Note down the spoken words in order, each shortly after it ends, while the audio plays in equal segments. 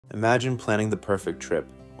Imagine planning the perfect trip,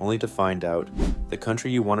 only to find out the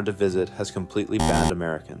country you wanted to visit has completely banned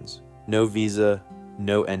Americans. No visa,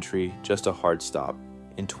 no entry, just a hard stop.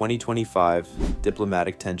 In 2025,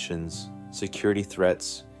 diplomatic tensions, security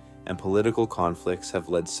threats, and political conflicts have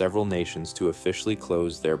led several nations to officially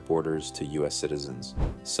close their borders to US citizens.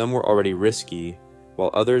 Some were already risky, while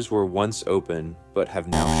others were once open but have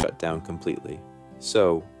now shut down completely.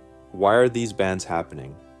 So, why are these bans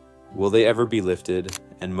happening? Will they ever be lifted?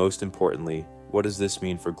 And most importantly, what does this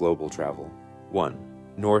mean for global travel?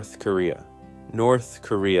 1. North Korea. North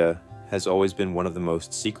Korea has always been one of the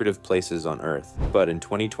most secretive places on Earth, but in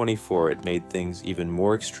 2024 it made things even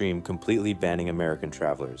more extreme, completely banning American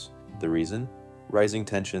travelers. The reason? Rising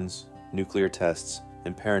tensions, nuclear tests,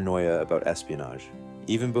 and paranoia about espionage.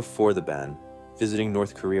 Even before the ban, visiting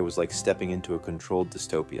North Korea was like stepping into a controlled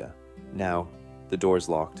dystopia. Now, the door's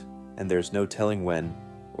locked, and there's no telling when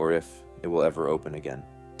or if it will ever open again.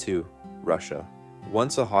 2. Russia.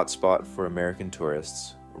 Once a hotspot for American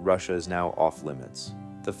tourists, Russia is now off limits.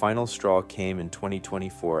 The final straw came in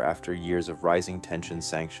 2024 after years of rising tension,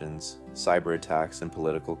 sanctions, cyber attacks, and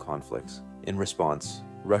political conflicts. In response,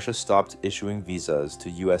 Russia stopped issuing visas to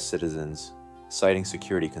US citizens, citing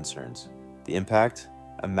security concerns. The impact?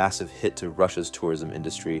 A massive hit to Russia's tourism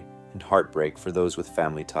industry and heartbreak for those with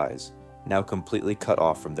family ties, now completely cut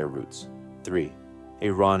off from their roots. 3.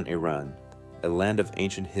 Iran. A land of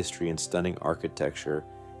ancient history and stunning architecture,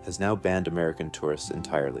 has now banned American tourists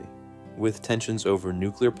entirely. With tensions over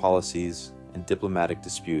nuclear policies and diplomatic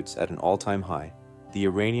disputes at an all-time high, the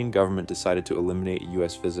Iranian government decided to eliminate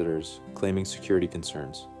US visitors, claiming security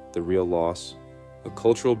concerns. The real loss? A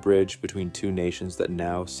cultural bridge between two nations that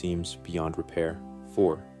now seems beyond repair.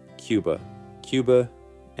 4. Cuba. Cuba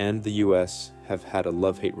and the US have had a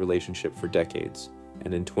love-hate relationship for decades,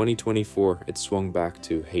 and in 2024 it swung back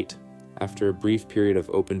to hate. After a brief period of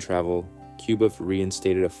open travel, Cuba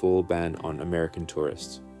reinstated a full ban on American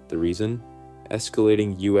tourists. The reason?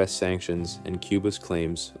 Escalating US sanctions and Cuba's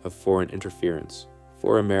claims of foreign interference.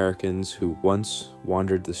 For Americans who once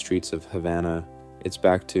wandered the streets of Havana, it's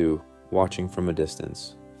back to watching from a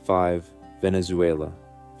distance. 5. Venezuela.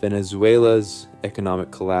 Venezuela's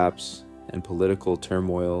economic collapse and political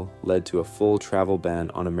turmoil led to a full travel ban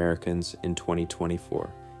on Americans in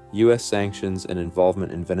 2024. US sanctions and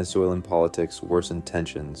involvement in Venezuelan politics worsened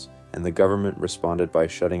tensions, and the government responded by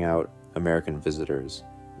shutting out American visitors.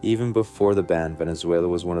 Even before the ban, Venezuela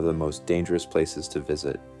was one of the most dangerous places to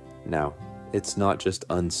visit. Now, it's not just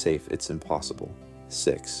unsafe, it's impossible.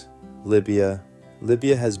 6. Libya.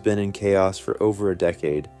 Libya has been in chaos for over a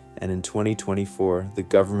decade, and in 2024, the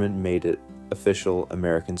government made it official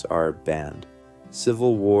Americans are banned.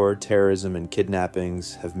 Civil war, terrorism, and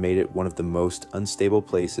kidnappings have made it one of the most unstable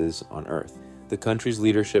places on Earth. The country's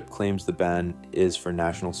leadership claims the ban is for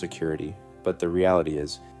national security, but the reality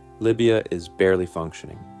is, Libya is barely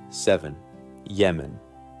functioning. 7. Yemen.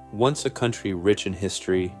 Once a country rich in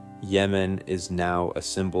history, Yemen is now a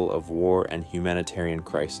symbol of war and humanitarian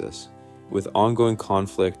crisis. With ongoing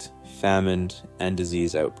conflict, famine, and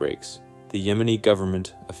disease outbreaks, the Yemeni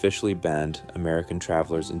government officially banned American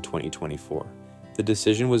travelers in 2024. The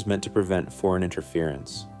decision was meant to prevent foreign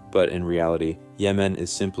interference, but in reality, Yemen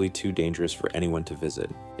is simply too dangerous for anyone to visit.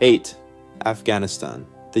 8. Afghanistan.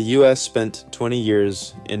 The US spent 20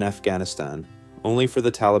 years in Afghanistan, only for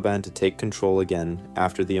the Taliban to take control again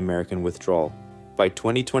after the American withdrawal. By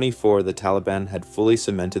 2024, the Taliban had fully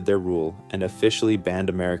cemented their rule and officially banned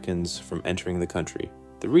Americans from entering the country.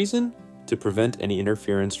 The reason? To prevent any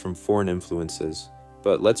interference from foreign influences.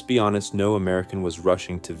 But let's be honest, no American was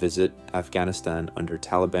rushing to visit Afghanistan under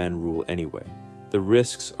Taliban rule anyway. The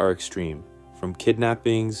risks are extreme, from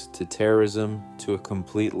kidnappings to terrorism to a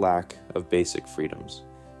complete lack of basic freedoms.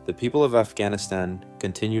 The people of Afghanistan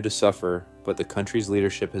continue to suffer, but the country's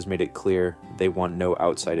leadership has made it clear they want no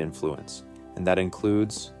outside influence, and that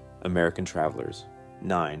includes American travelers.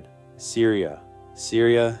 9. Syria.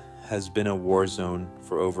 Syria has been a war zone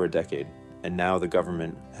for over a decade, and now the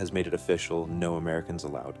government has made it official no Americans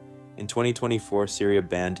allowed. In 2024, Syria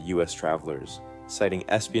banned US travelers, citing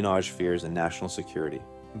espionage fears and national security.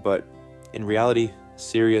 But in reality,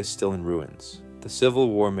 Syria is still in ruins. The civil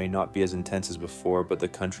war may not be as intense as before, but the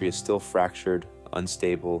country is still fractured,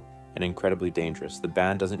 unstable, and incredibly dangerous. The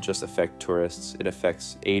ban doesn't just affect tourists, it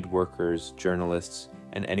affects aid workers, journalists,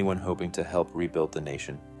 and anyone hoping to help rebuild the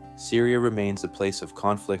nation. Syria remains a place of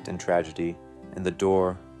conflict and tragedy, and the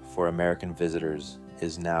door for American visitors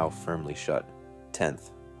is now firmly shut.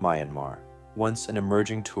 10th, Myanmar. Once an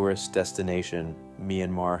emerging tourist destination,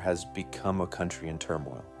 Myanmar has become a country in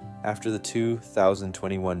turmoil. After the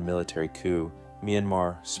 2021 military coup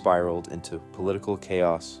Myanmar spiraled into political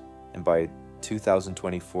chaos, and by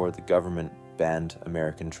 2024 the government banned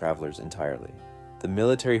American travelers entirely. The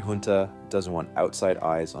military junta doesn't want outside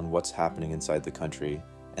eyes on what's happening inside the country,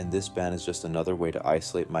 and this ban is just another way to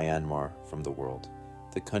isolate Myanmar from the world.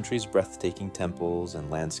 The country's breathtaking temples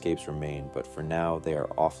and landscapes remain, but for now they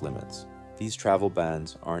are off limits. These travel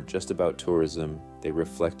bans aren't just about tourism, they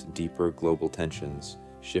reflect deeper global tensions,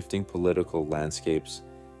 shifting political landscapes,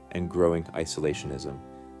 and growing isolationism.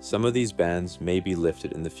 Some of these bans may be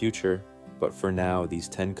lifted in the future, but for now these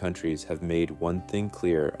 10 countries have made one thing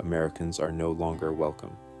clear: Americans are no longer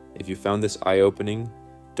welcome. If you found this eye-opening,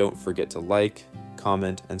 don't forget to like,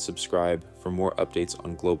 comment, and subscribe for more updates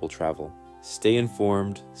on global travel. Stay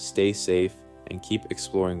informed, stay safe, and keep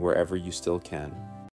exploring wherever you still can.